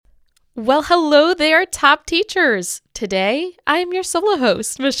Well, hello there, top teachers. Today, I am your solo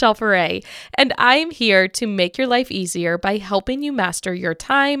host, Michelle Foray, and I am here to make your life easier by helping you master your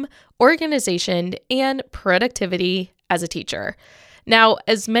time, organization, and productivity as a teacher. Now,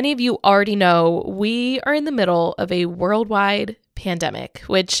 as many of you already know, we are in the middle of a worldwide pandemic,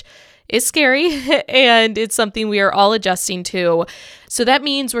 which is scary, and it's something we are all adjusting to. So that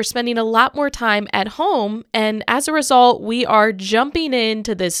means we're spending a lot more time at home, and as a result, we are jumping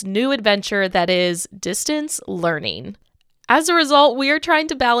into this new adventure that is distance learning. As a result, we are trying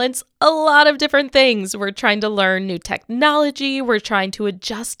to balance a lot of different things. We're trying to learn new technology, we're trying to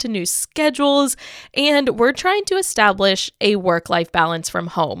adjust to new schedules, and we're trying to establish a work-life balance from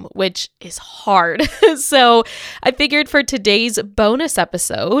home, which is hard. So I figured for today's bonus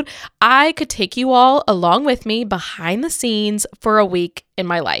episode, I could take you all along with me behind the scenes for a week in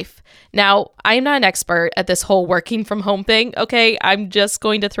my life. Now, I'm not an expert at this whole working from home thing, okay? I'm just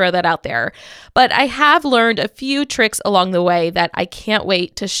going to throw that out there. But I have learned a few tricks along the way that I can't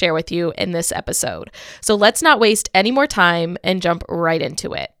wait to share with you in this episode. So let's not waste any more time and jump right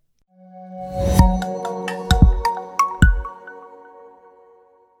into it.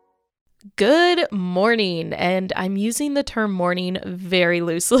 Good morning, and I'm using the term morning very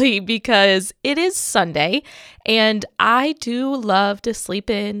loosely because it is Sunday, and I do love to sleep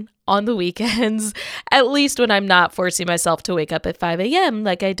in on the weekends, at least when I'm not forcing myself to wake up at 5 a.m.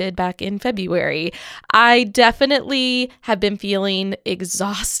 like I did back in February. I definitely have been feeling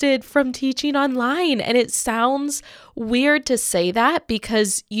exhausted from teaching online, and it sounds weird to say that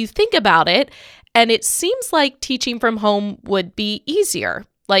because you think about it, and it seems like teaching from home would be easier.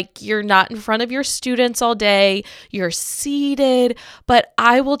 Like you're not in front of your students all day, you're seated, but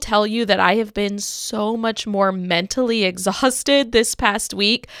I will tell you that I have been so much more mentally exhausted this past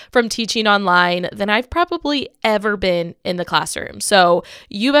week from teaching online than I've probably ever been in the classroom. So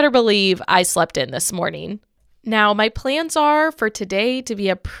you better believe I slept in this morning. Now, my plans are for today to be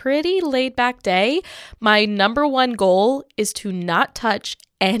a pretty laid back day. My number one goal is to not touch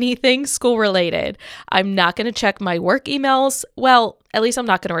anything school related. I'm not going to check my work emails. Well, at least I'm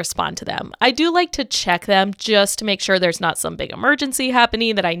not going to respond to them. I do like to check them just to make sure there's not some big emergency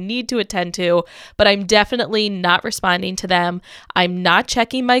happening that I need to attend to, but I'm definitely not responding to them. I'm not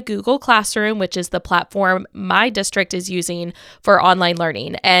checking my Google Classroom, which is the platform my district is using for online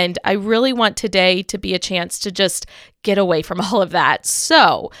learning. And I really want today to be a chance to just get away from all of that.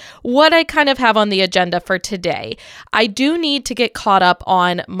 So what I kind of have on the agenda for today, I do need to get caught up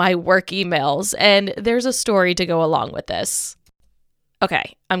on my work emails, and there's a story to go along with this.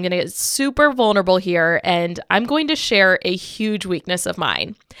 Okay, I'm going to get super vulnerable here, and I'm going to share a huge weakness of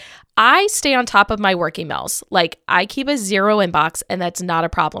mine. I stay on top of my work emails. Like I keep a zero inbox, and that's not a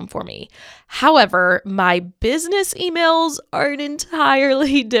problem for me. However, my business emails are an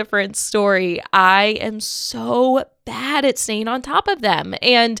entirely different story. I am so bad at staying on top of them.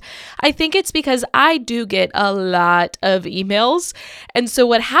 And I think it's because I do get a lot of emails. And so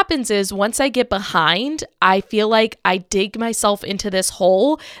what happens is once I get behind, I feel like I dig myself into this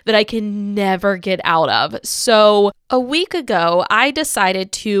hole that I can never get out of. So a week ago, I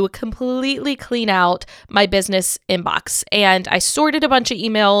decided to completely clean out my business inbox, and I sorted a bunch of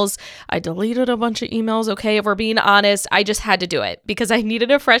emails. I deleted a bunch of emails. Okay, if we're being honest, I just had to do it because I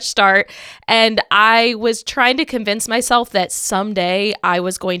needed a fresh start. And I was trying to convince myself that someday I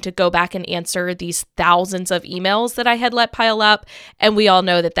was going to go back and answer these thousands of emails that I had let pile up. And we all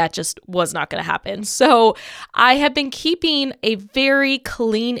know that that just was not going to happen. So I have been keeping a very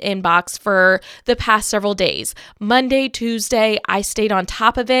clean inbox for the past several days. Monday, Tuesday, I stayed on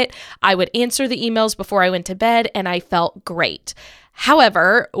top of it. I would answer the emails before I went to bed, and I felt great.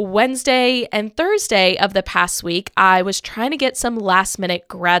 However, Wednesday and Thursday of the past week, I was trying to get some last minute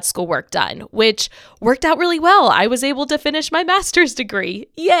grad school work done, which worked out really well. I was able to finish my master's degree.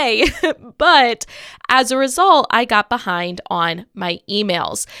 Yay! But as a result, I got behind on my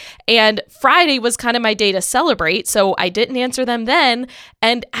emails. And Friday was kind of my day to celebrate, so I didn't answer them then.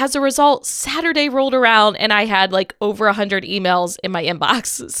 And as a result, Saturday rolled around and I had like over 100 emails in my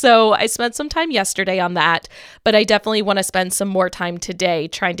inbox. So I spent some time yesterday on that, but I definitely want to spend some more time today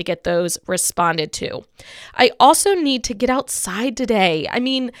trying to get those responded to. I also need to get outside today. I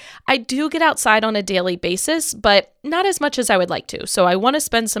mean, I do get outside on a daily basis, but not as much as I would like to. So I want to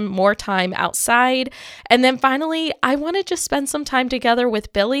spend some more time outside. And then finally, I want to just spend some time together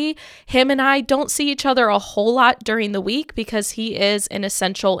with Billy. Him and I don't see each other a whole lot during the week because he is an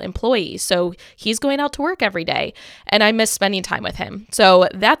essential employee. So he's going out to work every day and I miss spending time with him. So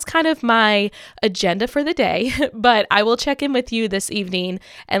that's kind of my agenda for the day, but I will check in with you this evening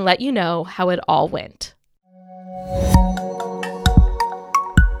and let you know how it all went.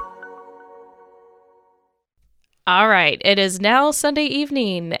 All right, it is now Sunday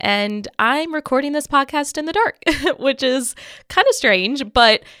evening, and I'm recording this podcast in the dark, which is kind of strange,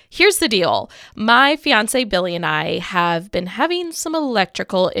 but here's the deal. My fiance Billy and I have been having some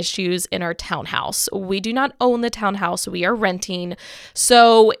electrical issues in our townhouse. We do not own the townhouse, we are renting,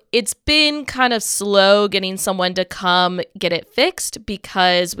 so it's been kind of slow getting someone to come get it fixed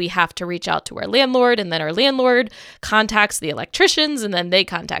because we have to reach out to our landlord, and then our landlord contacts the electricians, and then they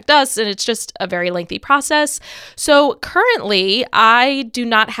contact us, and it's just a very lengthy process. So currently, I do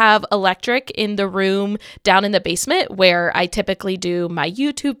not have electric in the room down in the basement where I typically do my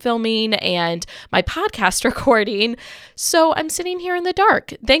YouTube filming and my podcast recording. So I'm sitting here in the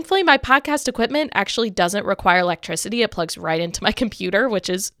dark. Thankfully, my podcast equipment actually doesn't require electricity. It plugs right into my computer, which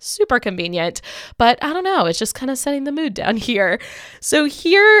is super convenient. But I don't know, it's just kind of setting the mood down here. So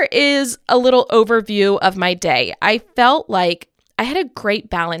here is a little overview of my day. I felt like I had a great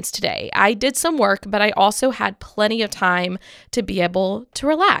balance today. I did some work, but I also had plenty of time to be able to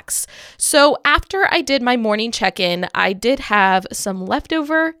relax. So after I did my morning check-in, I did have some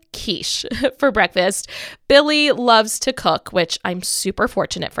leftover quiche for breakfast. Billy loves to cook, which I'm super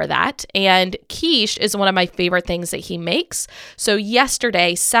fortunate for that. And quiche is one of my favorite things that he makes. So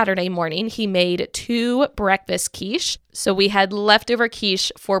yesterday, Saturday morning, he made 2 breakfast quiche. So we had leftover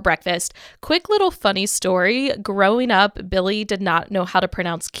quiche for breakfast. Quick little funny story. Growing up, Billy did not know how to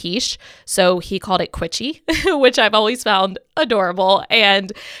pronounce quiche, so he called it quiche, which I've always found adorable.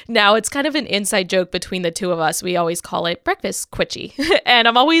 And now it's kind of an inside joke between the two of us. We always call it breakfast quiche. And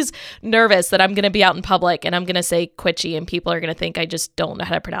I'm always nervous that I'm going to be out in public and I'm going to say quiche and people are going to think I just don't know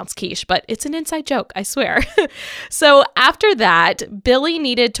how to pronounce quiche, but it's an inside joke, I swear. So after that, Billy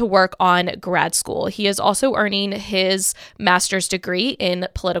needed to work on grad school. He is also earning his master's degree in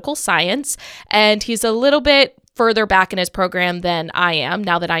political science, and he's a little bit further back in his program than I am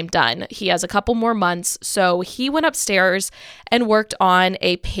now that I'm done. He has a couple more months, so he went upstairs and worked on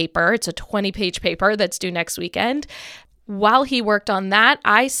a paper. It's a 20-page paper that's due next weekend. While he worked on that,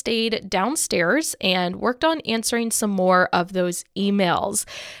 I stayed downstairs and worked on answering some more of those emails.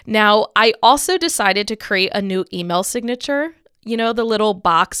 Now, I also decided to create a new email signature, you know, the little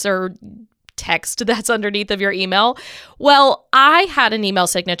box or text that's underneath of your email. Well, I had an email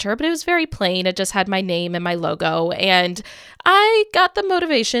signature, but it was very plain. It just had my name and my logo, and I got the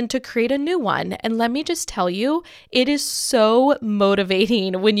motivation to create a new one. And let me just tell you, it is so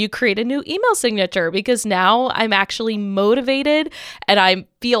motivating when you create a new email signature, because now I'm actually motivated and I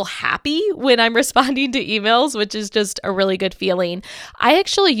feel happy when I'm responding to emails, which is just a really good feeling. I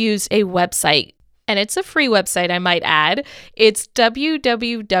actually used a website, and it's a free website, I might add. It's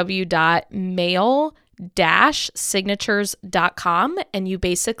www.mail-signatures.com, and you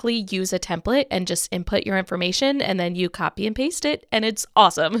basically use a template and just input your information and then you copy and paste it, and it's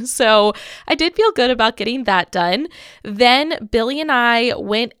awesome. So I did feel good about getting that done. Then Billy and I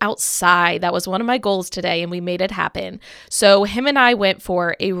went outside. That was one of my goals today, and we made it happen. So him and I went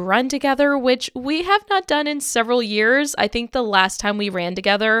for a run together, which we have not done in several years. I think the last time we ran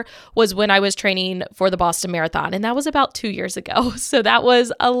together was when I was training for the Boston Marathon, and that was about 2 years ago. So that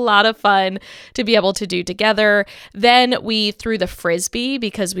was a lot of fun to be able to do together. Then we threw the Frisbee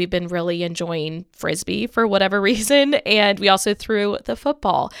because we've been really enjoying Frisbee for whatever reason. And we also threw the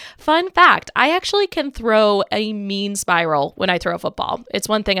football. Fun fact, I actually can throw a mean spiral when I throw a football. It's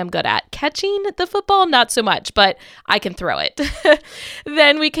one thing I'm good at. Catching the football, not so much, but I can throw it.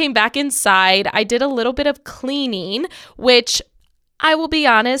 Then we came back inside. I did a little bit of cleaning, which I will be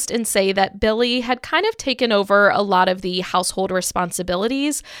honest and say that Billy had kind of taken over a lot of the household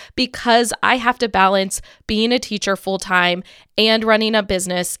responsibilities because I have to balance being a teacher full-time and running a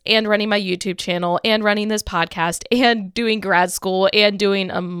business and running my YouTube channel and running this podcast and doing grad school and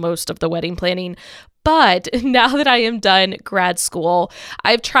doing most of the wedding planning. But now that I am done grad school,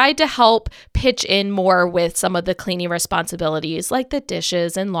 I've tried to help pitch in more with some of the cleaning responsibilities like the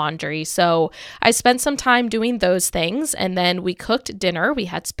dishes and laundry. So I spent some time doing those things, and then we cooked dinner. We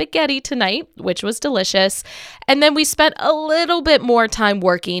had spaghetti tonight, which was delicious. And then we spent a little bit more time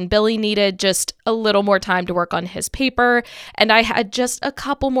working. Billy needed just a little more time to work on his paper, and I had just a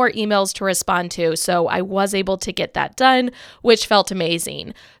couple more emails to respond to. So I was able to get that done, which felt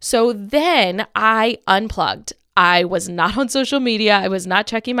amazing. So then I unplugged. I was not on social media. I was not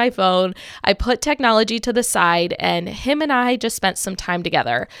checking my phone. I put technology to the side, and him and I just spent some time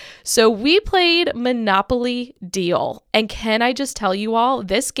together. So we played Monopoly Deal. And can I just tell you all,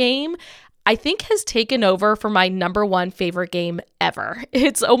 this game I think has taken over for my number one favorite game ever.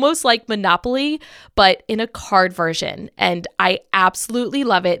 It's almost like Monopoly, but in a card version, and I absolutely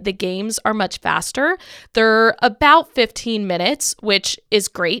love it. The games are much faster. They're about 15 minutes, which is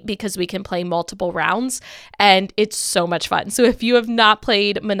great because we can play multiple rounds, and it's so much fun. So if you have not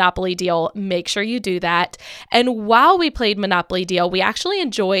played Monopoly Deal, make sure you do that. And while we played Monopoly Deal, we actually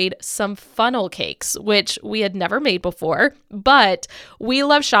enjoyed some funnel cakes, which we had never made before, but we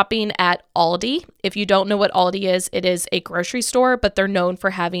love shopping at Aldi. If you don't know what Aldi is, it is a grocery store, but they're known for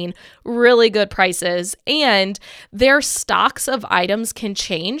having really good prices, and their stocks of items can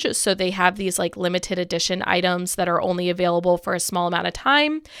change. So they have these like limited edition items that are only available for a small amount of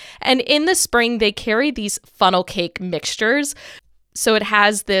time. And in the spring, they carry these funnel cake mixtures. So it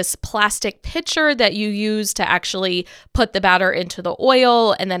has this plastic pitcher that you use to actually put the batter into the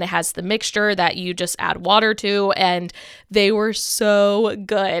oil, and then it has the mixture that you just add water to, and they were so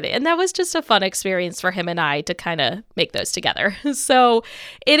good. And that was just a fun experience for him and I to kind of make those together. So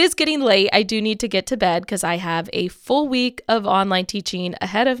it is getting late. I do need to get to bed because I have a full week of online teaching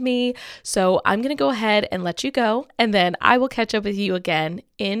ahead of me. So I'm going to go ahead and let you go, and then I will catch up with you again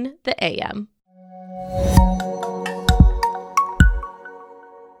in the AM.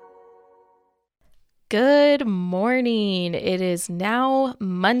 Good morning. It is now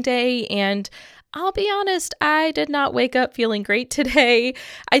Monday, and I'll be honest, I did not wake up feeling great today.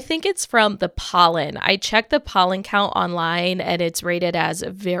 I think it's from the pollen. I checked the pollen count online and it's rated as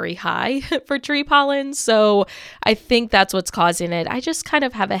very high for tree pollen. So I think that's what's causing it. I just kind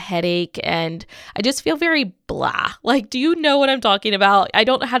of have a headache and I just feel very blah. Like, do you know what I'm talking about? I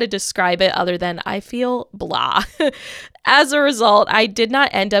don't know how to describe it other than I feel blah. As a result, I did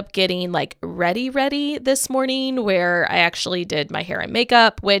not end up getting like ready this morning where I actually did my hair and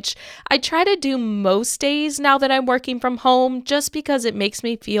makeup, which I try to do most days now that I'm working from home just because it makes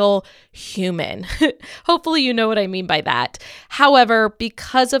me feel human. Hopefully you know what I mean by that. However,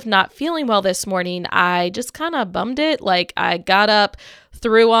 because of not feeling well this morning, I just kind of bummed it. Like I got up,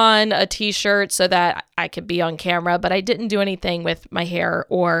 threw on a t-shirt so that I could be on camera, but I didn't do anything with my hair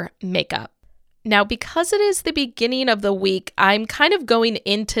or makeup. Now, because it is the beginning of the week, I'm kind of going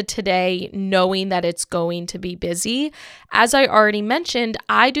into today knowing that it's going to be busy. As I already mentioned,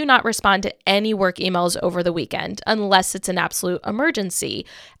 I do not respond to any work emails over the weekend unless it's an absolute emergency.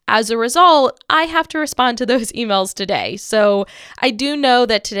 As a result, I have to respond to those emails today. So I do know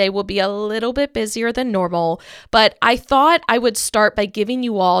that today will be a little bit busier than normal, but I thought I would start by giving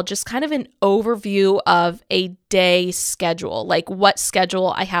you all just kind of an overview of a day schedule, like what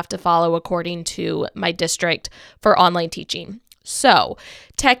schedule I have to follow according to my district for online teaching. So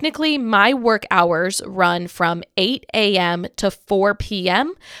technically my work hours run from 8 a.m. to 4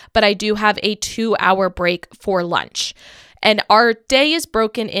 p.m., but I do have a 2-hour break for lunch. And our day is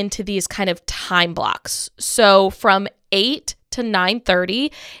broken into these kind of time blocks. So from 8 to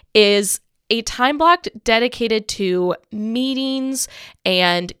 9:30 is a time block dedicated to meetings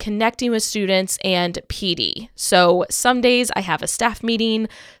and connecting with students and PD. So some days I have a staff meeting,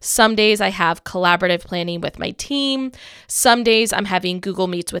 some days I have collaborative planning with my team, some days I'm having Google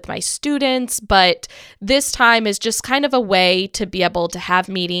Meets with my students, but this time is just kind of a way to be able to have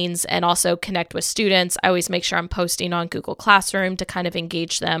meetings and also connect with students. I always make sure I'm posting on Google Classroom to kind of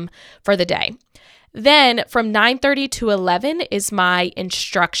engage them for the day. Then from 9:30 to 11 is my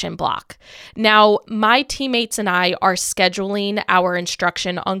instruction block. Now, my teammates and I are scheduling our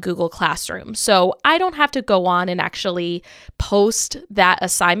instruction on Google Classroom. So I don't have to go on and actually post that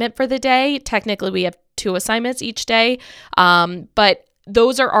assignment for the day. Technically, we have 2 assignments each day, but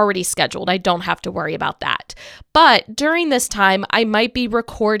those are already scheduled. I don't have to worry about that. But during this time, I might be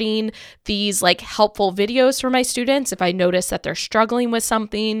recording these like helpful videos for my students if I notice that they're struggling with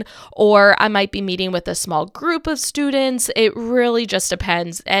something, or I might be meeting with a small group of students. It really just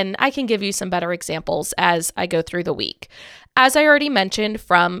depends. And I can give you some better examples as I go through the week. As I already mentioned,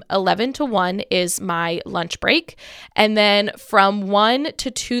 from 11 to 1 is my lunch break. And then from 1 to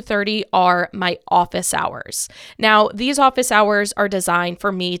 2:30 are my office hours. Now, these office hours are designed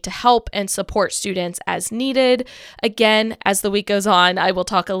for me to help and support students as needed. Again, as the week goes on, I will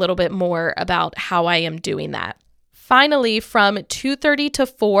talk a little bit more about how I am doing that. Finally, from 2:30 to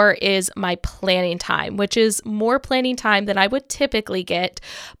 4 is my planning time, which is more planning time than I would typically get.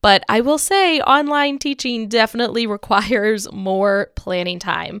 But I will say online teaching definitely requires more planning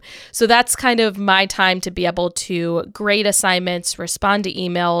time. So that's kind of my time to be able to grade assignments, respond to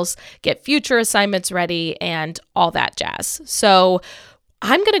emails, get future assignments ready, and all that jazz. So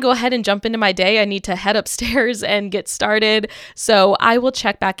I'm going to go ahead and jump into my day. I need to head upstairs and get started. So I will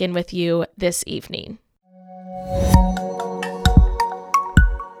check back in with you this evening.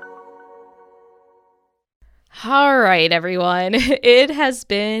 All right, everyone. It has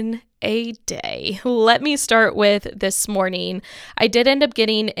been a day. Let me start with this morning. I did end up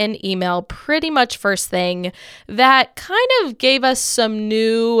getting an email pretty much first thing that kind of gave us some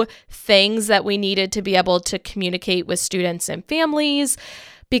new things that we needed to be able to communicate with students and families,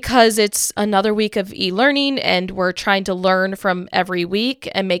 because it's another week of e-learning and we're trying to learn from every week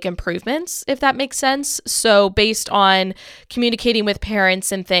and make improvements, if that makes sense. So based on communicating with parents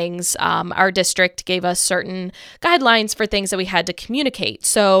and things, our district gave us certain guidelines for things that we had to communicate.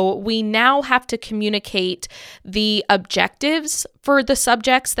 So we now have to communicate the objectives for the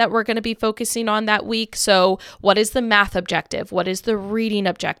subjects that we're going to be focusing on that week. So what is the math objective? What is the reading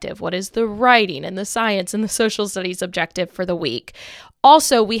objective? What is the writing and the science and the social studies objective for the week?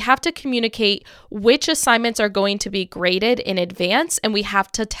 Also, we have to communicate which assignments are going to be graded in advance, and we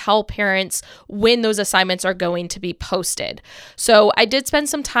have to tell parents when those assignments are going to be posted. So I did spend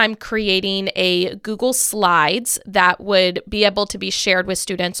some time creating a Google Slides that would be able to be shared with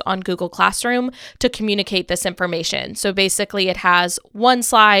students on Google Classroom to communicate this information. So basically it has one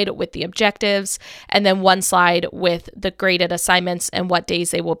slide with the objectives and then one slide with the graded assignments and what days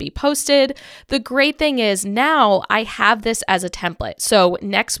they will be posted. The great thing is now I have this as a template. So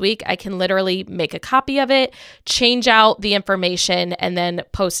next week, I can literally make a copy of it, change out the information, and then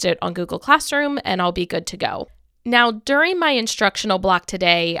post it on Google Classroom, and I'll be good to go. Now, during my instructional block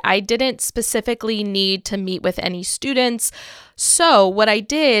today, I didn't specifically need to meet with any students. So what I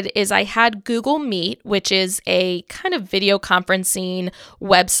did is I had Google Meet, which is a kind of video conferencing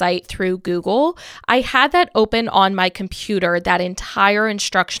website through Google. I had that open on my computer, that entire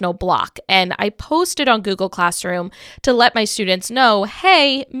instructional block, and I posted on Google Classroom to let my students know,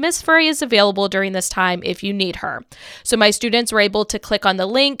 hey, Miss Furry is available during this time if you need her. So my students were able to click on the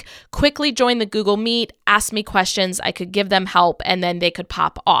link, quickly join the Google Meet, ask me questions, I could give them help, and then they could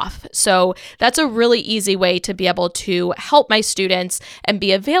pop off. So that's a really easy way to be able to help my students and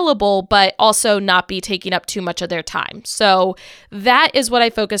be available, but also not be taking up too much of their time. So that is what I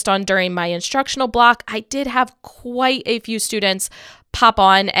focused on during my instructional block. I did have quite a few students pop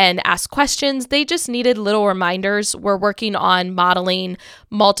on and ask questions. They just needed little reminders. We're working on modeling,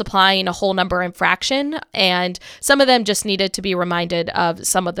 multiplying a whole number and fraction, and some of them just needed to be reminded of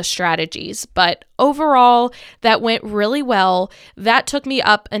some of the strategies. But overall, that went really well. That took me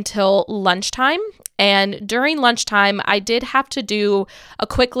up until lunchtime. And during lunchtime, I did have to do a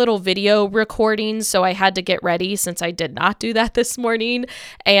quick little video recording, so I had to get ready since I did not do that this morning,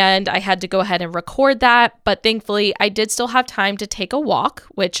 and I had to go ahead and record that. But thankfully, I did still have time to take a walk,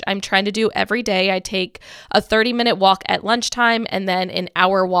 which I'm trying to do every day. I take a 30-minute walk at lunchtime and then an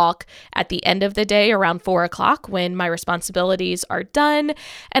hour walk at the end of the day around 4 o'clock when my responsibilities are done,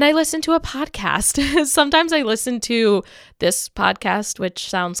 and I listen to a podcast. Sometimes I listen to this podcast, which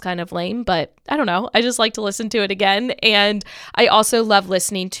sounds kind of lame, but I don't know. I just like to listen to it again. And I also love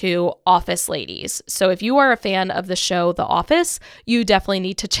listening to Office Ladies. So if you are a fan of the show The Office, you definitely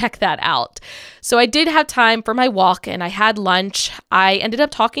need to check that out. So I did have time for my walk and I had lunch. I ended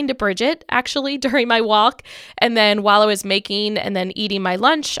up talking to Bridget actually during my walk. And then while I was making and then eating my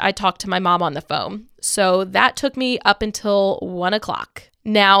lunch, I talked to my mom on the phone. So that took me up until 1 o'clock.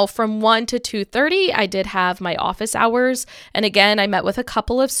 Now, from 1 to 2:30, I did have my office hours. And again, I met with a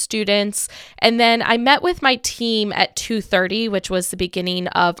couple of students. And then I met with my team at 2:30, which was the beginning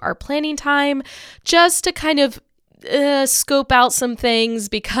of our planning time, just to kind of scope out some things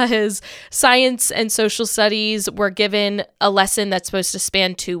because science and social studies were given a lesson that's supposed to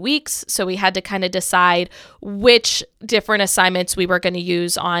span 2 weeks. So we had to kind of decide which different assignments we were going to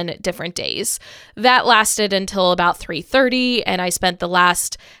use on different days. That lasted until about 3:30, and I spent the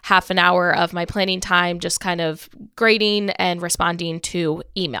last half an hour of my planning time just kind of grading and responding to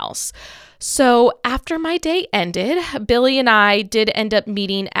emails. So after my day ended, Billy and I did end up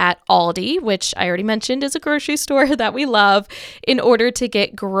meeting at Aldi, which I already mentioned is a grocery store that we love, in order to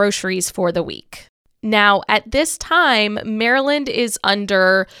get groceries for the week. Now, at this time, Maryland is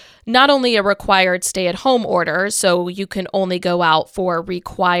under not only a required stay-at-home order, so you can only go out for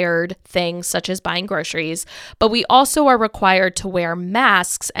required things such as buying groceries, but we also are required to wear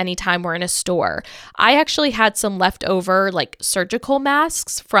masks anytime we're in a store. I actually had some leftover surgical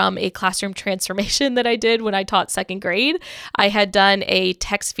masks from a classroom transformation that I did when I taught second grade. I had done a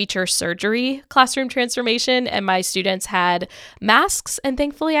text feature surgery classroom transformation and my students had masks, and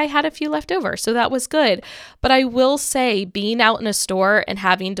thankfully I had a few left over, so that was good. But I will say being out in a store and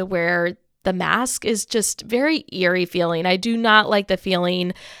having to wear the mask is just very eerie feeling. I do not like the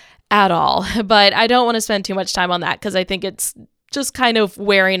feeling at all, but I don't want to spend too much time on that because I think it's just kind of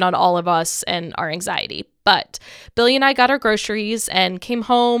wearing on all of us and our anxiety. But Billy and I got our groceries and came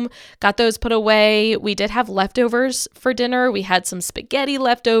home, got those put away. We did have leftovers for dinner. We had some spaghetti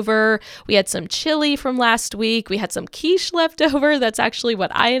left over. We had some chili from last week. We had some quiche left over. That's actually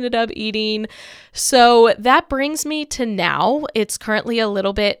what I ended up eating. So that brings me to now. It's currently a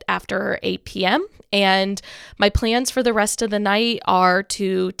little bit after 8 p.m. And my plans for the rest of the night are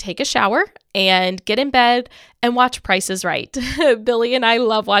to take a shower and get in bed and watch Price is Right. Billy and I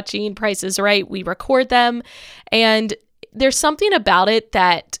love watching Price is Right. We record them, and there's something about it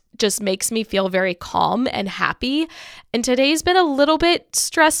that just makes me feel very calm and happy. And today's been a little bit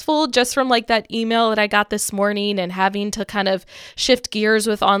stressful just from like that email that I got this morning and having to kind of shift gears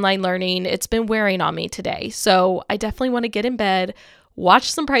with online learning. It's been wearing on me today. So I definitely want to get in bed,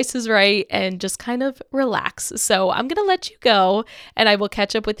 watch some Price is Right, and just kind of relax. So I'm going to let you go, and I will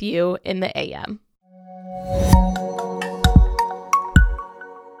catch up with you in the AM.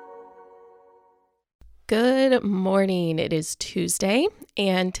 Good morning. It is Tuesday,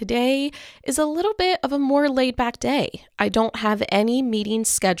 and today is a little bit of a more laid back day. I don't have any meetings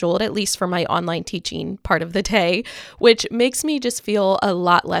scheduled, at least for my online teaching part of the day, which makes me just feel a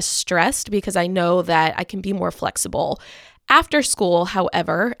lot less stressed because I know that I can be more flexible. After school,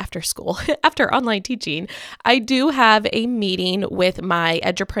 however, after online teaching, I do have a meeting with my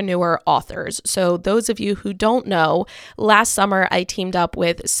Edupreneur authors. So those of you who don't know, last summer I teamed up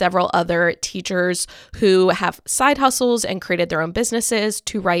with several other teachers who have side hustles and created their own businesses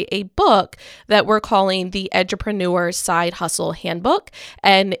to write a book that we're calling the Edupreneur Side Hustle Handbook.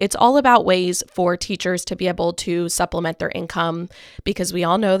 And it's all about ways for teachers to be able to supplement their income, because we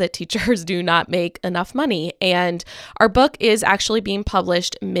all know that teachers do not make enough money. And our book is actually being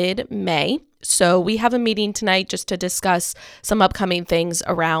published mid-May. So we have a meeting tonight just to discuss some upcoming things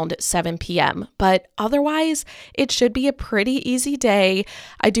around 7 p.m. But otherwise, it should be a pretty easy day.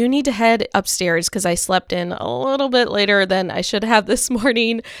 I do need to head upstairs because I slept in a little bit later than I should have this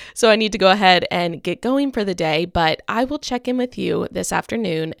morning. So I need to go ahead and get going for the day. But I will check in with you this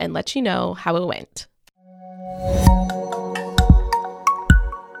afternoon and let you know how it went.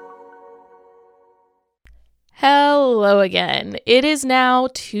 Hello again. It is now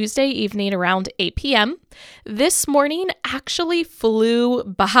Tuesday evening around 8 p.m. This morning actually flew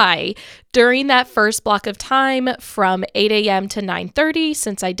by. During that first block of time from 8 a.m. to 9:30,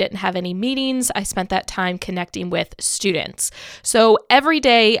 since I didn't have any meetings, I spent that time connecting with students. So every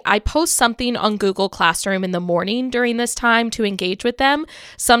day I post something on Google Classroom in the morning during this time to engage with them.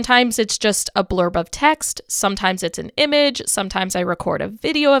 Sometimes it's just a blurb of text. Sometimes it's an image. Sometimes I record a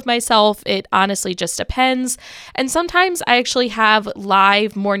video of myself. It honestly just depends. And sometimes I actually have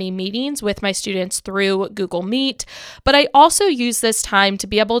live morning meetings with my students through Google Meet, but I also use this time to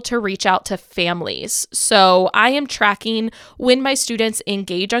be able to reach out to families. So I am tracking when my students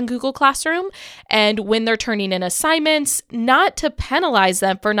engage on Google Classroom and when they're turning in assignments, not to penalize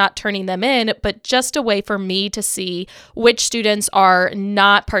them for not turning them in, but just a way for me to see which students are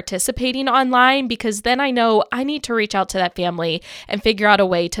not participating online, because then I know I need to reach out to that family and figure out a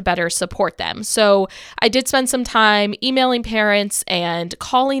way to better support them. So I did spend some time emailing parents and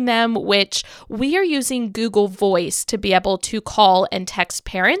calling them, which we are using Google Voice to be able to call and text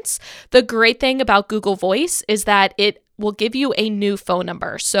parents. The great thing about Google Voice is that it will give you a new phone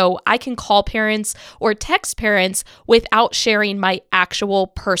number. So I can call parents or text parents without sharing my actual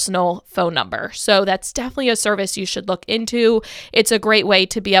personal phone number. So that's definitely a service you should look into. It's a great way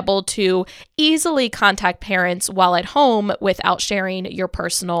to be able to easily contact parents while at home without sharing your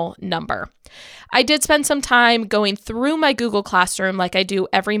personal number. I did spend some time going through my Google Classroom like I do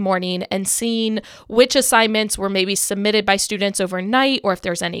every morning and seeing which assignments were maybe submitted by students overnight or if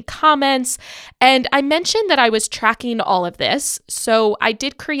there's any comments. And I mentioned that I was tracking all of this. So I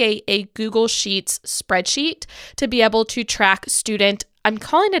did create a Google Sheets spreadsheet to be able to track I'm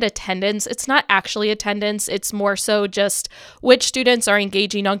calling it attendance. It's not actually attendance. It's more so just which students are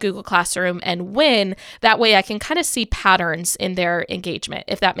engaging on Google Classroom and when. That way I can kind of see patterns in their engagement,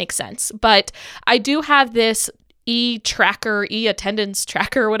 if that makes sense. But I do have this attendance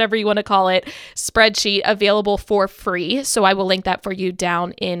tracker, whatever you want to call it, spreadsheet available for free. So I will link that for you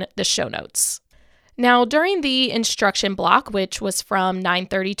down in the show notes. Now, during the instruction block, which was from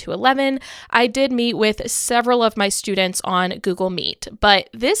 9:30 to 11, I did meet with several of my students on Google Meet, but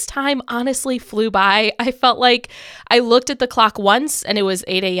this time honestly flew by. I felt like I looked at the clock once and it was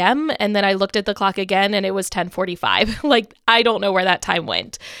 8 a.m. and then I looked at the clock again and it was 10:45. Like, I don't know where that time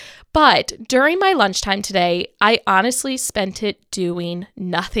went. But during my lunchtime today, I honestly spent it doing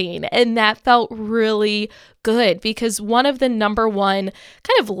nothing. And that felt really good because one of the number one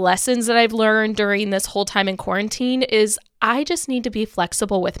kind of lessons that I've learned during this whole time in quarantine is I just need to be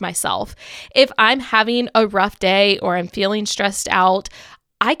flexible with myself. If I'm having a rough day or I'm feeling stressed out,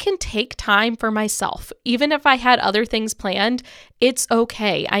 I can take time for myself. Even if I had other things planned, it's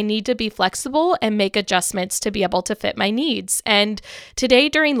okay. I need to be flexible and make adjustments to be able to fit my needs. And today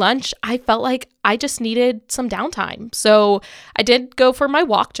during lunch, I felt like I just needed some downtime. So I did go for my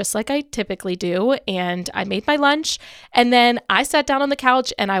walk just like I typically do. And I made my lunch. And then I sat down on the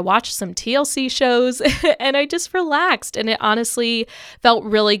couch and I watched some TLC shows and I just relaxed. And it honestly felt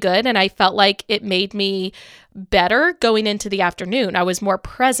really good. And I felt like it made me better going into the afternoon. I was more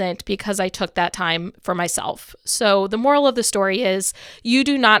present because I took that time for myself. So the moral of the story is you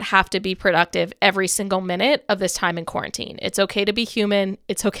do not have to be productive every single minute of this time in quarantine. It's okay to be human.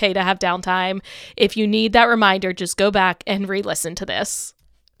 It's okay to have downtime. If you need that reminder, just go back and re-listen to this.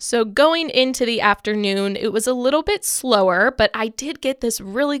 So going into the afternoon, it was a little bit slower, but I did get this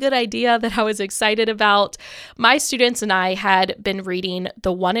really good idea that I was excited about. My students and I had been reading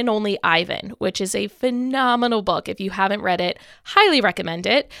The One and Only Ivan, which is a phenomenal book. If you haven't read it, highly recommend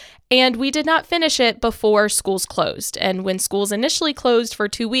it. And we did not finish it before schools closed. And when schools initially closed for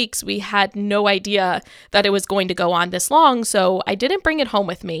 2 weeks, we had no idea that it was going to go on this long. So I didn't bring it home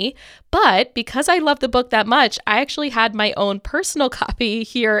with me. But because I love the book that much, I actually had my own personal copy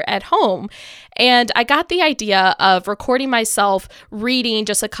here at home. And I got the idea of recording myself reading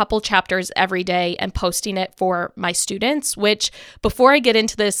just a couple chapters every day and posting it for my students, which before I get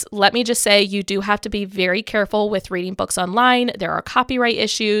into this, let me just say you do have to be very careful with reading books online. There are copyright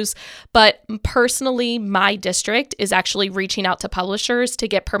issues. But personally, my district is actually reaching out to publishers to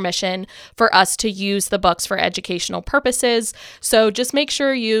get permission for us to use the books for educational purposes. So just make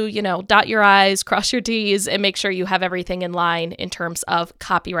sure you dot your I's, cross your T's, and make sure you have everything in line in terms of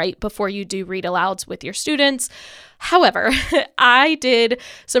copyright before you do read alouds with your students. However, I did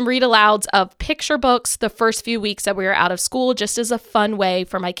some read alouds of picture books the first few weeks that we were out of school, just as a fun way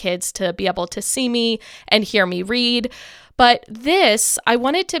for my kids to be able to see me and hear me read. But this, I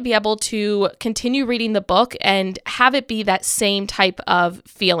wanted to be able to continue reading the book and have it be that same type of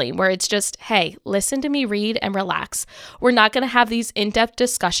feeling where it's just, hey, listen to me read and relax. We're not going to have these in-depth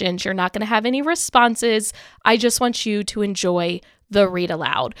discussions. You're not going to have any responses. I just want you to enjoy the read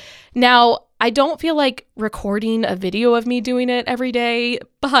aloud. Now, I don't feel like recording a video of me doing it every day,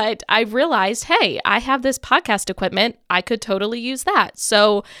 but I realized, hey, I have this podcast equipment. I could totally use that.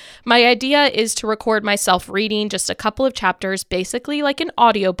 So my idea is to record myself reading just a couple of chapters, basically like an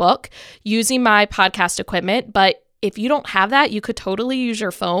audiobook using my podcast equipment. But if you don't have that, you could totally use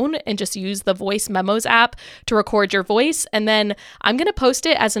your phone and just use the Voice Memos app to record your voice. And then I'm going to post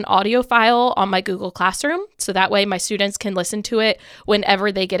it as an audio file on my Google Classroom. So that way my students can listen to it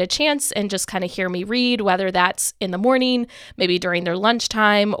whenever they get a chance and just kind of hear me read, whether that's in the morning, maybe during their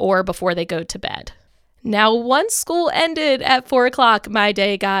lunchtime, or before they go to bed. Now, once school ended at 4 o'clock, my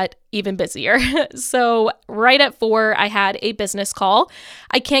day got even busier. So right at 4, I had a business call.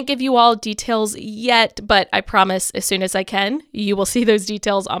 I can't give you all details yet, but I promise as soon as I can, you will see those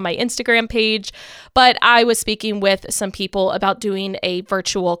details on my Instagram page. But I was speaking with some people about doing a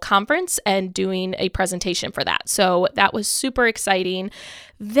virtual conference and doing a presentation for that. So that was super exciting.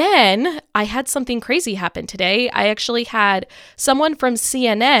 Then I had something crazy happen today. I actually had someone from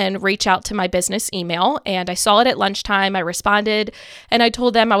CNN reach out to my business email, and I saw it at lunchtime. I responded, and I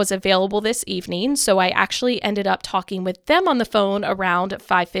told them I was available this evening. So I actually ended up talking with them on the phone around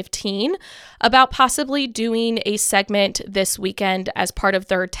 5:15 about possibly doing a segment this weekend as part of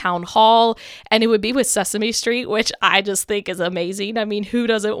their town hall. And it would be with Sesame Street, which I just think is amazing. I mean, who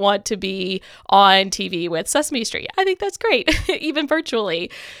doesn't want to be on TV with Sesame Street? I think that's great, even virtually.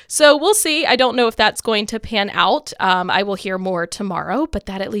 So we'll see. I don't know if that's going to pan out. I will hear more tomorrow, but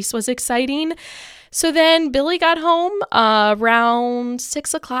that at least was exciting. So then Billy got home around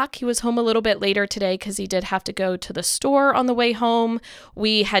 6 o'clock. He was home a little bit later today because he did have to go to the store on the way home.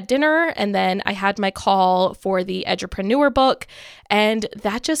 We had dinner, and then I had my call for the Edupreneur book, and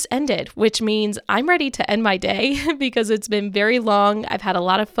that just ended, which means I'm ready to end my day because it's been very long. I've had a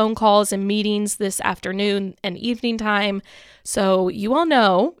lot of phone calls and meetings this afternoon and evening time. So you all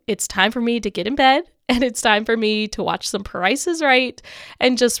know it's time for me to get in bed. And it's time for me to watch some Price is Right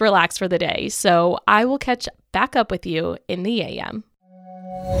and just relax for the day. So I will catch back up with you in the AM.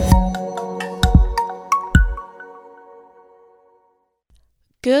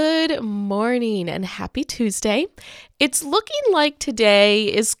 Good morning and happy Tuesday. It's looking like today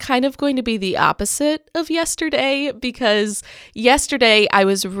is kind of going to be the opposite of yesterday because yesterday I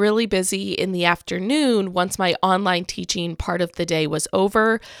was really busy in the afternoon once my online teaching part of the day was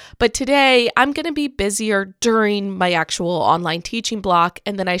over. But today I'm going to be busier during my actual online teaching block,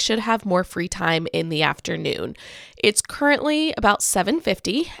 and then I should have more free time in the afternoon. It's currently about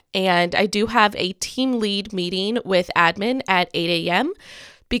 7:50, and I do have a team lead meeting with admin at 8 a.m.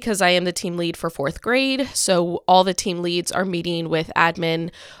 because I am the team lead for 4th grade. So all the team leads are meeting with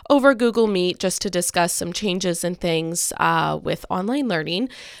admin over Google Meet just to discuss some changes and things with online learning.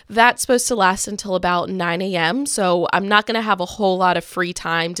 That's supposed to last until about 9 a.m. So I'm not going to have a whole lot of free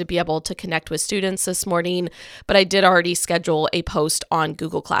time to be able to connect with students this morning, but I did already schedule a post on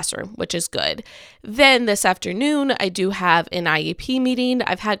Google Classroom, which is good. Then this afternoon, I do have an IEP meeting.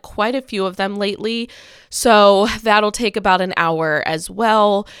 I've had quite a few of them lately, so that'll take about an hour as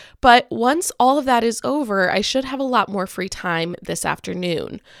well. But once all of that is over, I should have a lot more free time this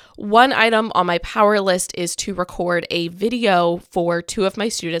afternoon. One item on my power list is to record a video for 2 of my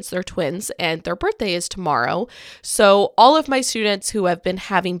students. They're twins, and their birthday is tomorrow. So all of my students who have been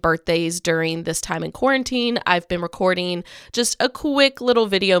having birthdays during this time in quarantine, I've been recording just a quick little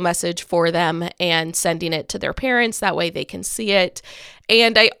video message for them and sending it to their parents. That way they can see it.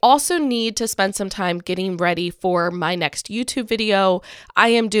 And I also need to spend some time getting ready for my next YouTube video. I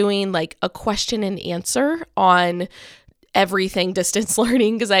am doing like a question and answer on everything distance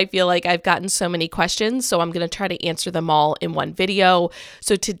learning because I feel like I've gotten so many questions. So I'm going to try to answer them all in one video.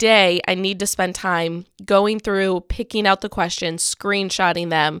 So today I need to spend time going through, picking out the questions, screenshotting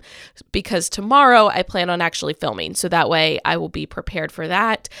them, because tomorrow I plan on actually filming. So that way I will be prepared for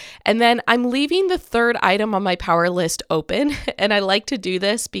that. And then I'm leaving the 3rd item on my power list open. And I like to do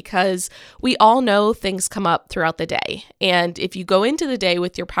this because we all know things come up throughout the day. And if you go into the day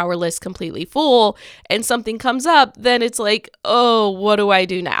with your power list completely full and something comes up, then it's like, oh, what do I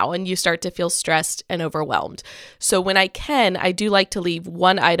do now? And you start to feel stressed and overwhelmed. So when I can, I do like to leave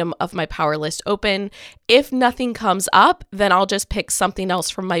one item of my power list open. If nothing comes up, then I'll just pick something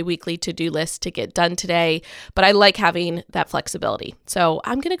else from my weekly to-do list to get done today. But I like having that flexibility. So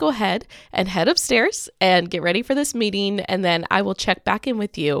I'm going to go ahead and head upstairs and get ready for this meeting. And then I will check back in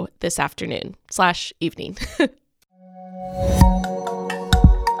with you this afternoon/evening.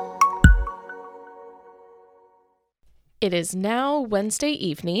 It is now Wednesday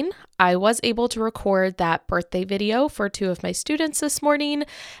evening. I was able to record that birthday video for 2 of my students this morning,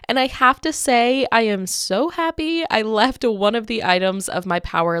 and I have to say I am so happy I left one of the items of my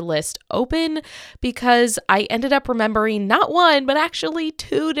power list open because I ended up remembering not one, but actually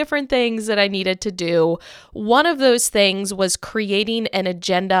 2 different things that I needed to do. One of those things was creating an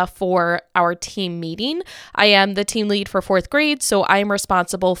agenda for our team meeting. I am the team lead for 4th grade, so I am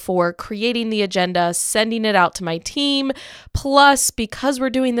responsible for creating the agenda, sending it out to my team. Plus, because we're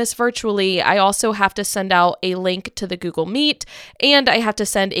doing this virtually, I also have to send out a link to the Google Meet, and I have to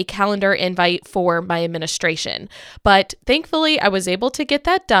send a calendar invite for my administration. But thankfully, I was able to get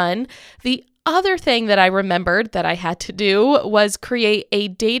that done. The other thing that I remembered that I had to do was create a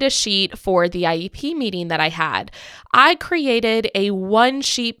data sheet for the IEP meeting that I had. I created a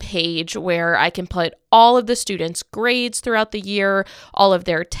 1-sheet page where I can put all of the students' grades throughout the year, all of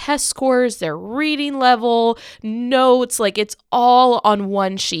their test scores, their reading level, notes, like it's all on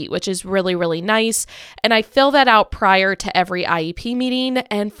 1 sheet, which is really, really nice. And I fill that out prior to every IEP meeting.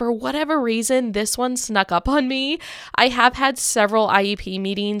 And for whatever reason, this one snuck up on me. I have had several IEP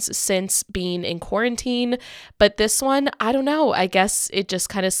meetings since being in quarantine, but this one, I don't know, I guess it just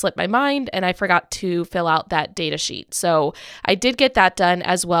kind of slipped my mind and I forgot to fill out that data sheet. So I did get that done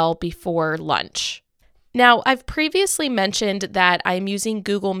as well before lunch. Now, I've previously mentioned that I'm using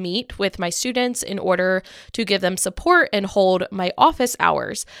Google Meet with my students in order to give them support and hold my office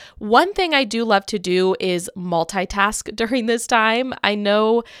hours. One thing I do love to do is multitask during this time. I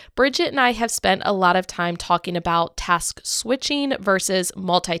know Bridget and I have spent a lot of time talking about task switching versus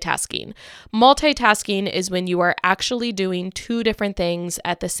multitasking. Multitasking is when you are actually doing 2 different things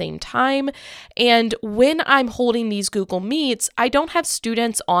at the same time. And when I'm holding these Google Meets, I don't have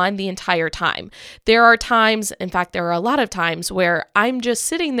students on the entire time. There are times, in fact, there are a lot of times where I'm just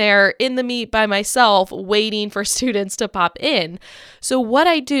sitting there in the meet by myself waiting for students to pop in. So what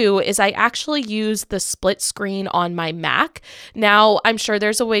I do is I actually use the split screen on my Mac. Now, I'm sure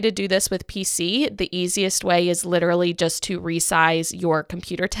there's a way to do this with PC. The easiest way is literally just to resize your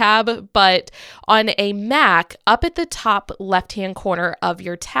computer tab. But on a Mac, up at the top left-hand corner of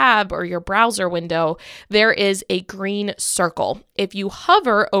your tab or your browser window, there is a green circle. if you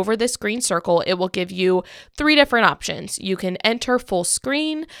hover over this green circle, it will give you 3 different options. You can enter full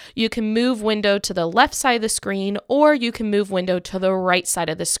screen, you can move window to the left side of the screen, or you can move window to the right side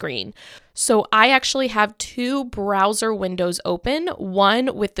of the screen. So I actually have 2 browser windows open,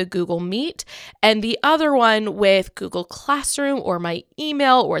 one with the Google Meet and the other one with Google Classroom or my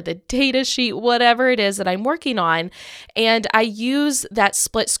email or the data sheet, whatever it is that I'm working on. And I use that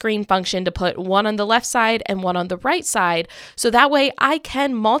split screen function to put one on the left side and one on the right side. So that way I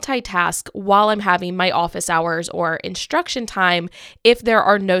can multitask while I'm having my office hours or instruction time if there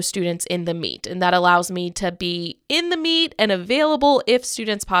are no students in the Meet. And that allows me to be in the Meet and available if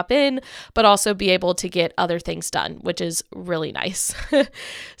students pop in, but also be able to get other things done, which is really nice.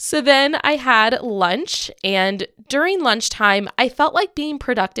 So then I had lunch, and during lunchtime, I felt like being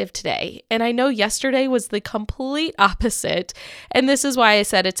productive today. And I know yesterday was the complete opposite. And this is why I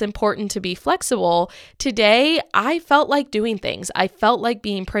said it's important to be flexible. Today, I felt like doing things. I felt like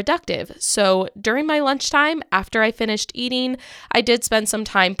being productive. So during my lunchtime, after I finished eating, I did spend some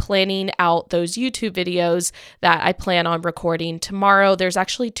time planning out those YouTube videos that I plan on recording tomorrow. There's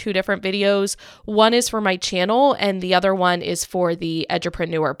actually 2 different videos. One is for my channel and the other one is for the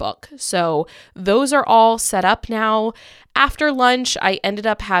Edupreneur book. So those are all set up now. After lunch, I ended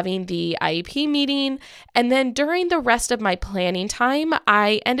up having the IEP meeting, and then during the rest of my planning time,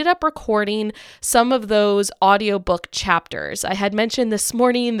 I ended up recording some of those audiobook chapters. I had mentioned this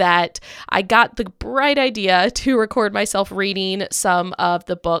morning that I got the bright idea to record myself reading some of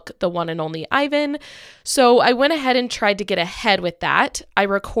the book, The One and Only Ivan. So I went ahead and tried to get ahead with that. I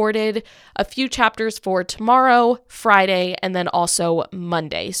recorded a few chapters for tomorrow, Friday, and then also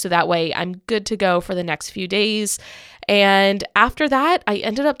Monday. So that way I'm good to go for the next few days. And after that, I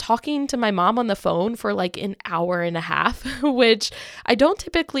ended up talking to my mom on the phone for like an hour and a half, which I don't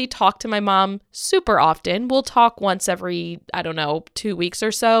typically talk to my mom super often. We'll talk once every, 2 weeks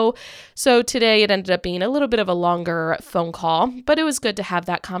or so. So today it ended up being a little bit of a longer phone call, but it was good to have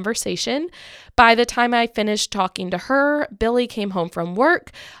that conversation. By the time I finished talking to her, Billy came home from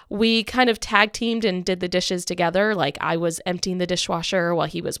work. We kind of tag teamed and did the dishes together. Like I was emptying the dishwasher while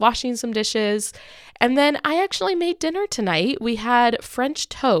he was washing some dishes. And then I actually made dinner tonight. We had French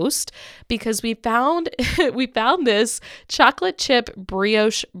toast because we found this chocolate chip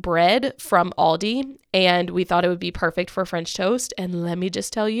brioche bread from Aldi, and we thought it would be perfect for French toast. And let me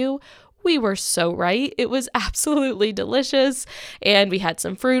just tell you, we were so right. It was absolutely delicious. And we had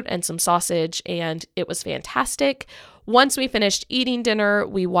some fruit and some sausage, and it was fantastic. Once we finished eating dinner,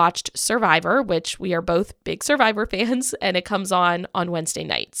 we watched Survivor, which we are both big Survivor fans, and it comes on Wednesday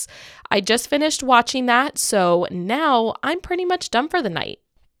nights. I just finished watching that, so now I'm pretty much done for the night.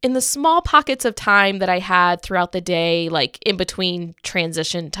 In the small pockets of time that I had throughout the day, like in between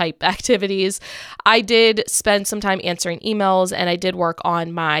transition type activities, I did spend some time answering emails, and I did work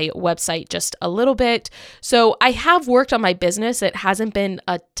on my website just a little bit. So I have worked on my business. It hasn't been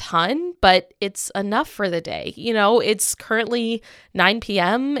a ton, but it's enough for the day. It's currently 9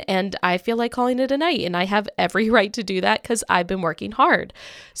 p.m. and I feel like calling it a night, and I have every right to do that because I've been working hard.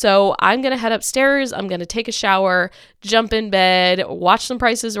 So I'm going to head upstairs. I'm going to take a shower, jump in bed, watch some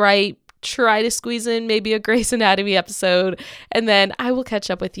Price is Right, try to squeeze in maybe a Grey's Anatomy episode, and then I will catch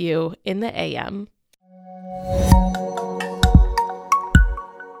up with you in the AM.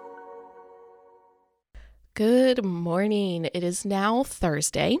 Good morning. It is now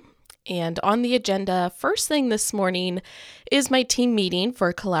Thursday, and on the agenda, first thing this morning is my team meeting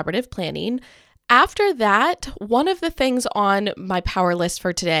for collaborative planning. After that, one of the things on my power list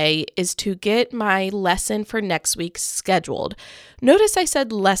for today is to get my lesson for next week scheduled. Notice I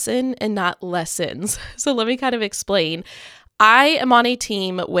said lesson and not lessons. So let me kind of explain. I am on a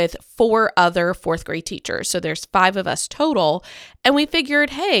team with 4 other 4th grade teachers. So there's 5 of us total. And we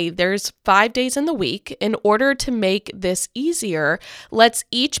figured, hey, there's 5 days in the week. In order to make this easier, let's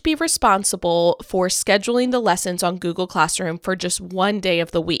each be responsible for scheduling the lessons on Google Classroom for just one day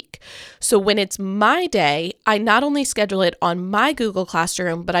of the week. So when it's my day, I not only schedule it on my Google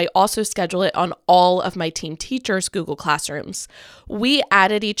Classroom, but I also schedule it on all of my team teachers' Google Classrooms. We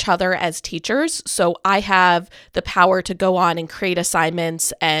added each other as teachers, so I have the power to go on and create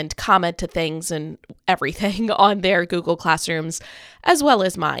assignments and comment to things and everything on their Google Classrooms, as well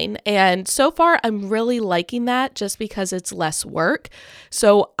as mine. And so far, I'm really liking that just because it's less work.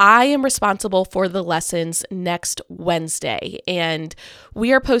 So I am responsible for the lessons next Wednesday, and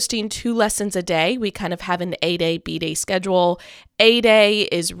we are posting 2 lessons a day. We kind of have an A-day, B-day schedule. A day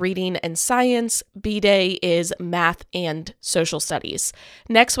is reading and science. B day is math and social studies.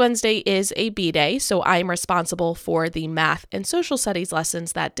 Next Wednesday is a B day, so I'm responsible for the math and social studies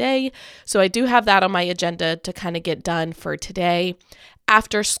lessons that day. So I do have that on my agenda to kind of get done for today.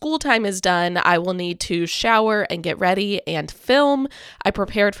 After school time is done, I will need to shower and get ready and film. I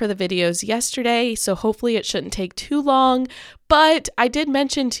prepared for the videos yesterday, so hopefully it shouldn't take too long. But I did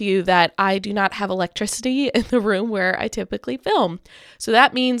mention to you that I do not have electricity in the room where I typically film. So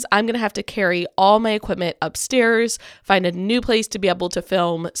that means I'm going to have to carry all my equipment upstairs, find a new place to be able to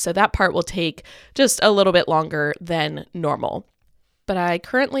film. So that part will take just a little bit longer than normal. But I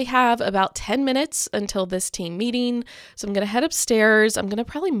currently have about 10 minutes until this team meeting. So I'm going to head upstairs. I'm going to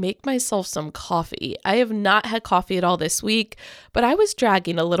probably make myself some coffee. I have not had coffee at all this week, but I was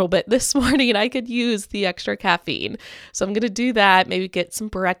dragging a little bit this morning and I could use the extra caffeine. So I'm going to do that, maybe get some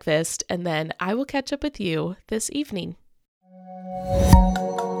breakfast, and then I will catch up with you this evening.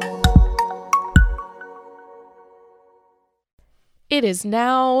 It is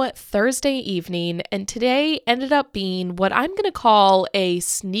now Thursday evening, and today ended up being what I'm going to call a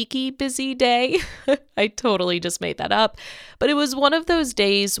sneaky busy day. I totally just made that up, but it was one of those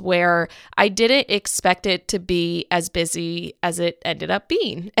days where I didn't expect it to be as busy as it ended up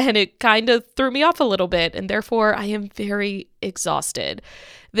being, and it kind of threw me off a little bit, and therefore I am very exhausted.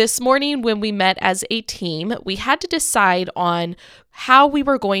 This morning when we met as a team, we had to decide on how we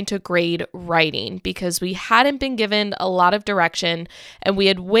were going to grade writing because we hadn't been given a lot of direction and we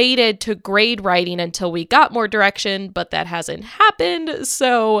had waited to grade writing until we got more direction, but that hasn't happened.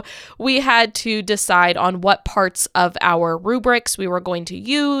 So we had to decide on what parts of our rubrics we were going to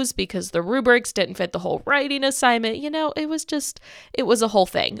use because the rubrics didn't fit the whole writing assignment. It was a whole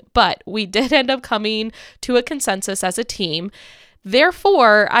thing, but we did end up coming to a consensus as a team.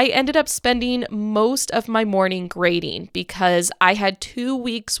 Therefore, I ended up spending most of my morning grading because I had 2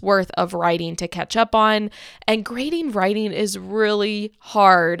 weeks worth of writing to catch up on, and grading writing is really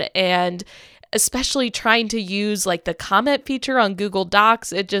hard, and especially trying to use like the comment feature on Google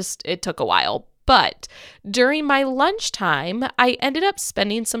Docs, it took a while. But during my lunchtime, I ended up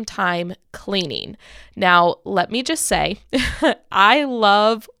spending some time cleaning. Now, let me just say, I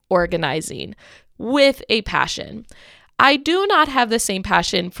love organizing with a passion. I do not have the same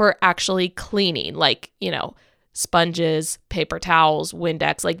passion for actually cleaning, like, sponges, paper towels,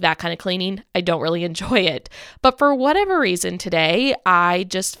 Windex, like that kind of cleaning. I don't really enjoy it. But for whatever reason today, I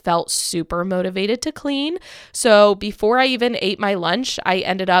just felt super motivated to clean. So before I even ate my lunch, I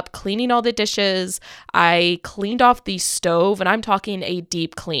ended up cleaning all the dishes. I cleaned off the stove, and I'm talking a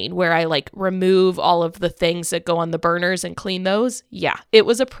deep clean where I remove all of the things that go on the burners and clean those. Yeah, it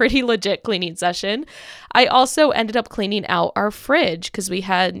was a pretty legit cleaning session. I also ended up cleaning out our fridge because we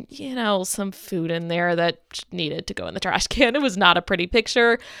had, some food in there that needed to go in the trash can. It was not a pretty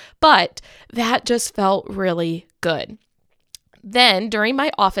picture, but that just felt really good. Then during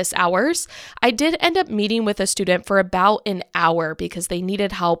my office hours, I did end up meeting with a student for about an hour because they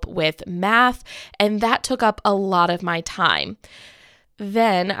needed help with math, and that took up a lot of my time.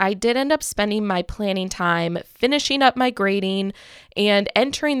 Then I did end up spending my planning time finishing up my grading and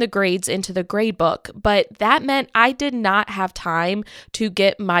entering the grades into the grade book, but that meant I did not have time to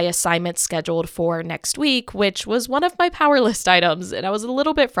get my assignments scheduled for next week, which was one of my power list items, and I was a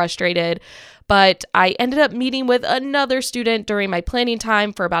little bit frustrated. But I ended up meeting with another student during my planning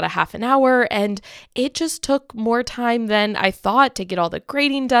time for about a half an hour, and it just took more time than I thought to get all the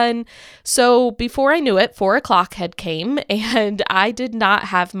grading done. So before I knew it, 4:00 had came, and I did not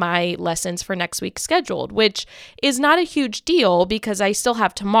have my lessons for next week scheduled, which is not a huge deal because I still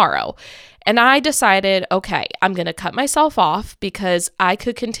have tomorrow. And I decided, okay, I'm going to cut myself off because I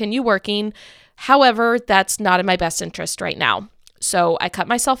could continue working. However, that's not in my best interest right now. So I cut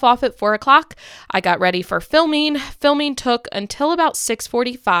myself off at 4:00. I got ready for filming. Filming took until about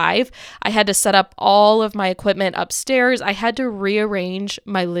 6:45. I had to set up all of my equipment upstairs. I had to rearrange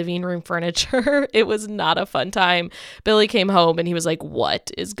my living room furniture. It was not a fun time. Billy came home and he was like, "What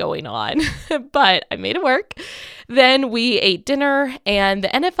is going on?" But I made it work. Then we ate dinner and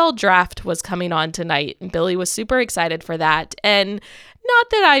the NFL draft was coming on tonight. And Billy was super excited for that. And not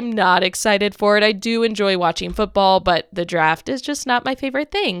that I'm not excited for it. I do enjoy watching football, but the draft is just not my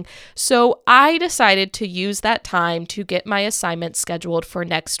favorite thing. So I decided to use that time to get my assignments scheduled for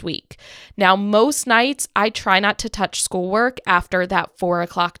next week. Now, most nights I try not to touch schoolwork after that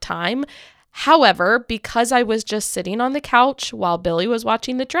 4:00 time. However, because I was just sitting on the couch while Billy was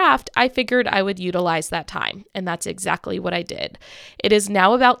watching the draft, I figured I would utilize that time, and that's exactly what I did. It is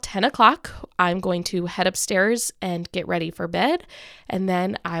now about 10 o'clock. I'm going to head upstairs and get ready for bed, and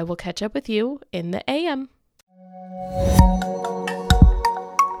then I will catch up with you in the AM.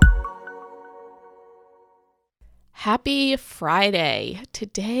 Happy Friday.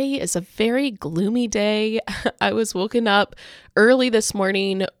 Today is a very gloomy day. I was woken up early this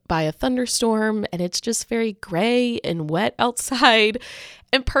morning by a thunderstorm and it's just very gray and wet outside.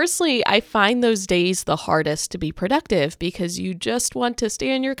 And personally, I find those days the hardest to be productive because you just want to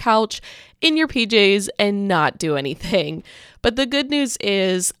stay on your couch in your PJs and not do anything. But the good news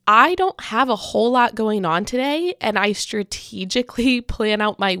is I don't have a whole lot going on today, and I strategically plan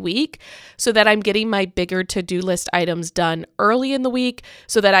out my week so that I'm getting my bigger to-do list items done early in the week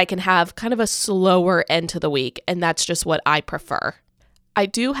so that I can have kind of a slower end to the week, and that's just what I prefer. I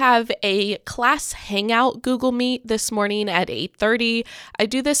do have a class hangout Google Meet this morning at 8:30. I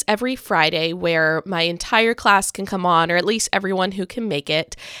do this every Friday where my entire class can come on, or at least everyone who can make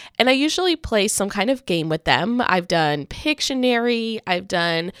it. And I usually play some kind of game with them. I've done Pictionary. I've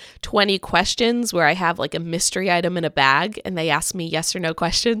done 20 questions where I have like a mystery item in a bag and they ask me yes or no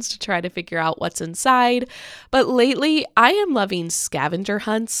questions to try to figure out what's inside. But lately, I am loving scavenger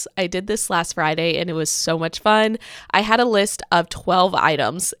hunts. I did this last Friday and it was so much fun. I had a list of 12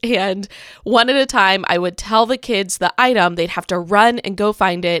 items, and one at a time I would tell the kids the item, they'd have to run and go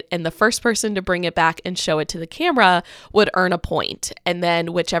find it, and the first person to bring it back and show it to the camera would earn a point, and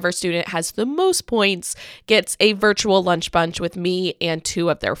then whichever student has the most points gets a virtual lunch bunch with me and two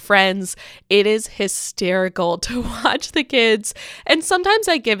of their friends. It is hysterical to watch the kids, and sometimes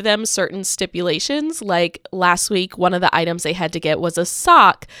I give them certain stipulations. Like last week, one of the items they had to get was a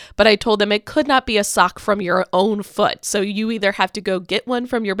sock, but I told them it could not be a sock from your own foot, so you either have to go get one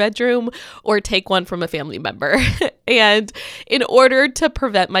from your bedroom or take one from a family member. And in order to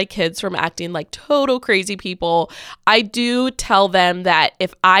prevent my kids from acting like total crazy people, I do tell them that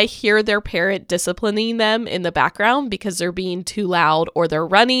if I hear their parent disciplining them in the background because they're being too loud or they're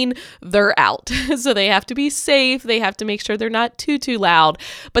running, they're out. So they have to be safe. They have to make sure they're not too loud.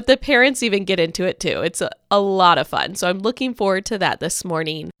 But the parents even get into it too. It's a lot of fun. So I'm looking forward to that this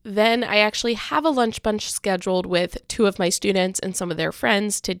morning. Then I actually have a lunch bunch scheduled with two of my students and some of their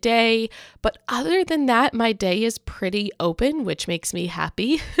friends today. But other than that, my day is pretty open, which makes me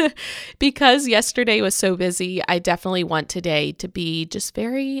happy. Because yesterday was so busy, I definitely want today to be just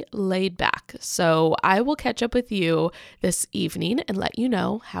very laid back. So I will catch up with you this evening and let you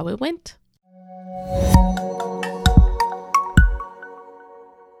know how it went.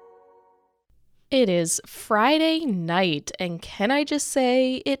 It is Friday night, and can I just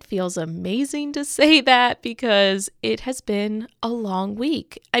say it feels amazing to say that because it has been a long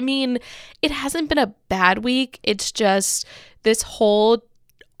week. I mean, it hasn't been a bad week. It's just this whole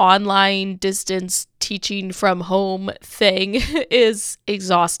online distance teaching from home thing is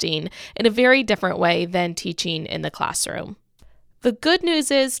exhausting in a very different way than teaching in the classroom. The good news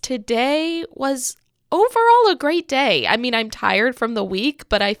is today was overall a great day. I mean, I'm tired from the week,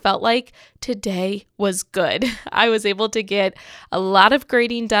 but I felt like today was good. I was able to get a lot of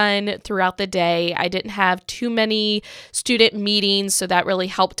grading done throughout the day. I didn't have too many student meetings, so that really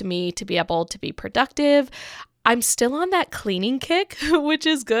helped me to be able to be productive. I'm still on that cleaning kick, which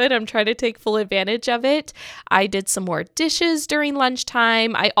is good. I'm trying to take full advantage of it. I did some more dishes during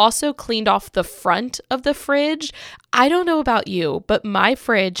lunchtime. I also cleaned off the front of the fridge. I don't know about you, but my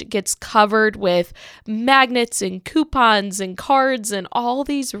fridge gets covered with magnets and coupons and cards and all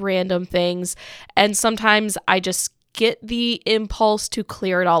these random things. And sometimes I just get the impulse to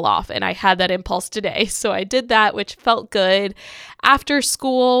clear it all off. And I had that impulse today. So I did that, which felt good. After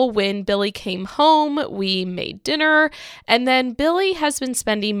school, when Billy came home, we made dinner. And then Billy has been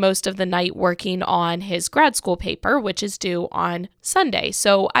spending most of the night working on his grad school paper, which is due on Sunday.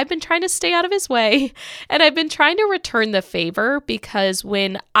 So I've been trying to stay out of his way. And I've been trying to return the favor because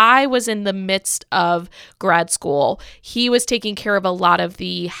when I was in the midst of grad school, he was taking care of a lot of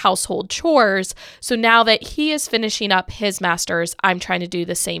the household chores. So now that he is finishing up his master's, I'm trying to do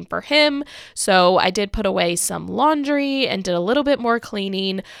the same for him. So I did put away some laundry and did a little bit more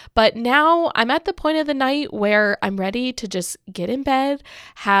cleaning, but now I'm at the point of the night where I'm ready to just get in bed,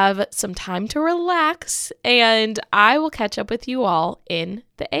 have some time to relax, and I will catch up with you all in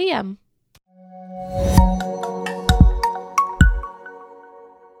the AM.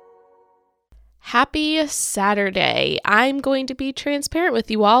 Happy Saturday. I'm going to be transparent with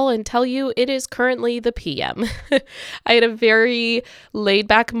you all and tell you it is currently the PM. I had a very laid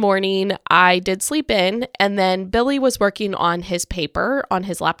back morning. I did sleep in, and then Billy was working on his paper on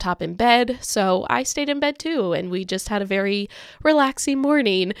his laptop in bed, so I stayed in bed too, and we just had a very relaxing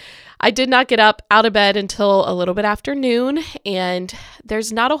morning. I did not get up out of bed until a little bit after noon, and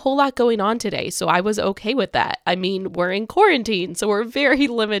there's not a whole lot going on today, so I was okay with that. I mean, we're in quarantine, so we're very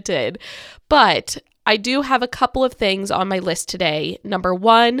limited. But I do have a couple of things on my list today. Number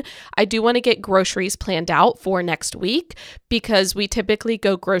one, I do want to get groceries planned out for next week because we typically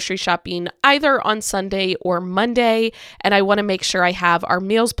go grocery shopping either on Sunday or Monday, and I want to make sure I have our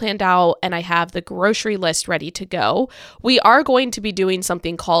meals planned out and I have the grocery list ready to go. We are going to be doing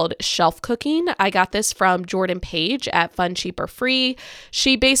something called shelf cooking. I got this from Jordan Page at Fun, Cheap, or Free.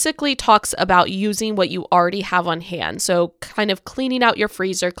 She basically talks about using what you already have on hand. So kind of cleaning out your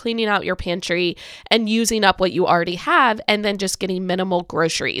freezer, cleaning out your pantry, and using up what you already have, and then just getting minimal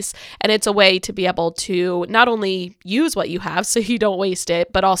groceries. And it's a way to be able to not only use what you have so you don't waste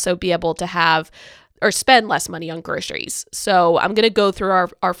it, but also be able to have or spend less money on groceries. So I'm going to go through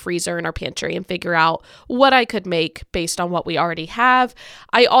our freezer and our pantry and figure out what I could make based on what we already have.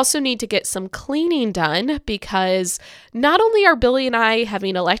 I also need to get some cleaning done because not only are Billy and I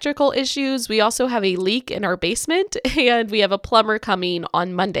having electrical issues, we also have a leak in our basement and we have a plumber coming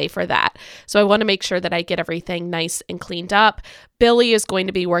on Monday for that. So I want to make sure that I get everything nice and cleaned up. Billy is going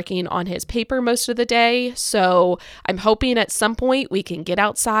to be working on his paper most of the day, so I'm hoping at some point we can get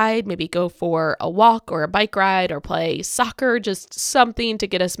outside, maybe go for a walk or a bike ride or play soccer, just something to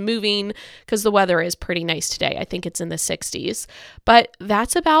get us moving because the weather is pretty nice today. I think it's in the 60s. But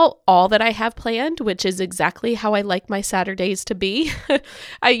that's about all that I have planned, which is exactly how I like my Saturdays to be.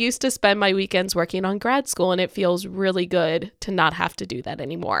 I used to spend my weekends working on grad school, and it feels really good to not have to do that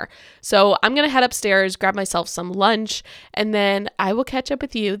anymore. So I'm going to head upstairs, grab myself some lunch, and then I will catch up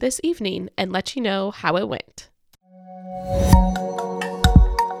with you this evening and let you know how it went.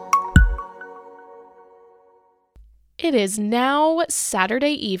 It is now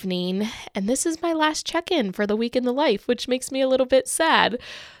Saturday evening, and this is my last check-in for the week in the life, which makes me a little bit sad.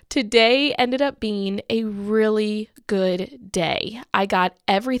 Today ended up being a really good day. I got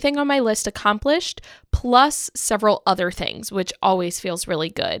everything on my list accomplished, plus several other things, which always feels really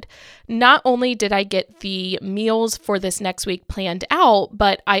good. Not only did I get the meals for this next week planned out,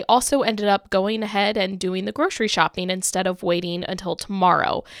 but I also ended up going ahead and doing the grocery shopping instead of waiting until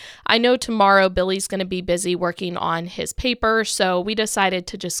tomorrow. I know tomorrow Billy's going to be busy working on his paper, so we decided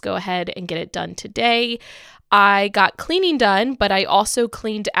to just go ahead and get it done today. I got cleaning done, but I also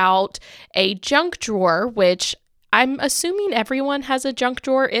cleaned out a junk drawer, which I'm assuming everyone has a junk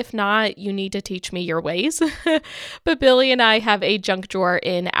drawer. If not, you need to teach me your ways. But Billy and I have a junk drawer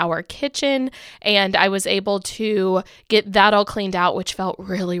in our kitchen, and I was able to get that all cleaned out, which felt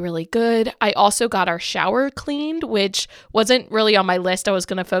really, really good. I also got our shower cleaned, which wasn't really on my list. I was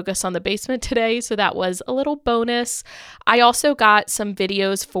going to focus on the basement today, so that was a little bonus. I also got some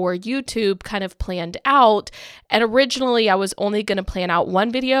videos for YouTube kind of planned out, and originally I was only going to plan out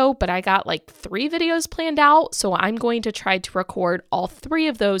one video, but I got like 3 videos planned out, so I'm going to try to record all 3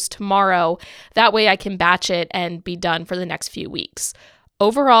 of those tomorrow. That way I can batch it and be done for the next few weeks.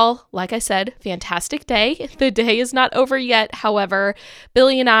 Overall, like I said, fantastic day. The day is not over yet. However,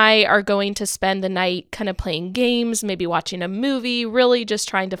 Billy and I are going to spend the night kind of playing games, maybe watching a movie, really just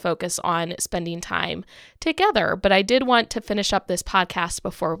trying to focus on spending time together. But I did want to finish up this podcast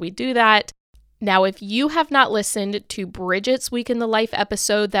before we do that. Now, if you have not listened to Bridget's Week in the Life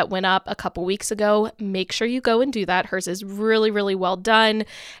episode that went up a couple weeks ago, make sure you go and do that. Hers is really, really well done.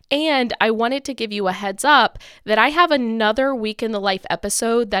 And I wanted to give you a heads up that I have another Week in the Life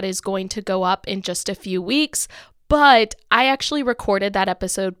episode that is going to go up in just a few weeks. But I actually recorded that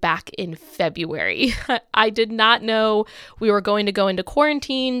episode back in February. I did not know we were going to go into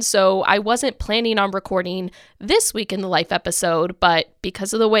quarantine, so I wasn't planning on recording this Week in the Life episode, but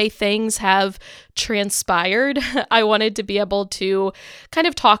because of the way things have transpired, I wanted to be able to kind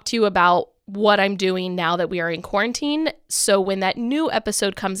of talk to you about what I'm doing now that we are in quarantine. So when that new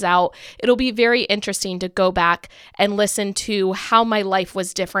episode comes out, it'll be very interesting to go back and listen to how my life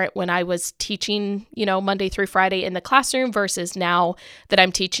was different when I was teaching, Monday through Friday in the classroom versus now that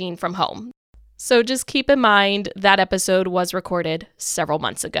I'm teaching from home. So just keep in mind that episode was recorded several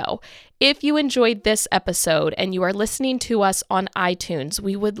months ago. If you enjoyed this episode and you are listening to us on iTunes,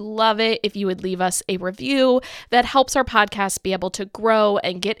 we would love it if you would leave us a review that helps our podcast be able to grow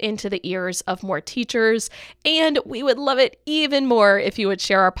and get into the ears of more teachers. And we would love it even more if you would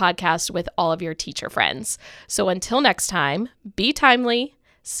share our podcast with all of your teacher friends. So until next time, be timely,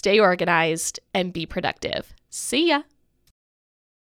 stay organized, and be productive. See ya.